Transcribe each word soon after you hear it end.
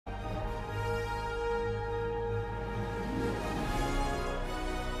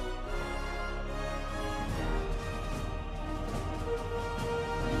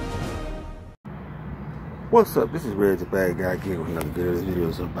What's up? This is Red the Bad Guy again with another video. This video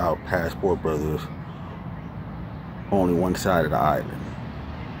is about Passport Brothers. Only one side of the island.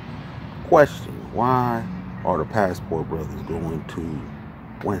 Question: why are the Passport Brothers going to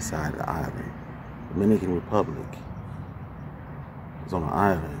one side of the island? Dominican Republic is on an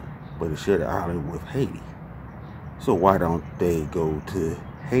island, but it shares the island with Haiti. So why don't they go to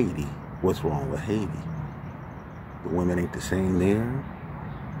Haiti? What's wrong with Haiti? The women ain't the same there.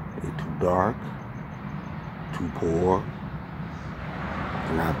 They too dark, too poor.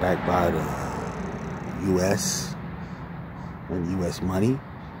 They're not backed by the U.S. and U.S. money.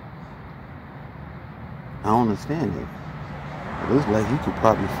 I don't understand it. It looks like you could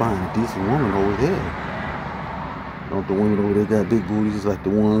probably find a decent woman over there. Don't the women over there got big booties just like the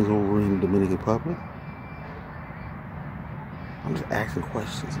ones over in the Dominican Republic? I'm just asking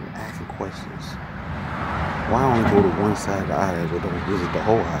questions and asking questions. Why only go to one side of the island but don't visit the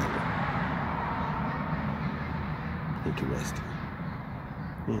whole island? Interesting.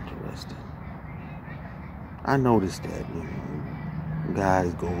 I noticed that when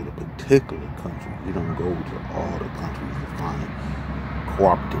guys go to particular countries, you don't go to all the countries to find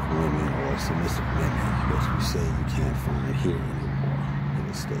cooperative women or submissive women, as we say you can't find here anymore in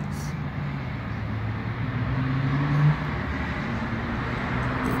the States.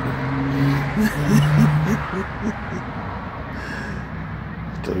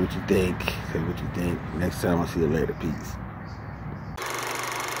 Tell me what you think. Next time I'll see you later. Peace.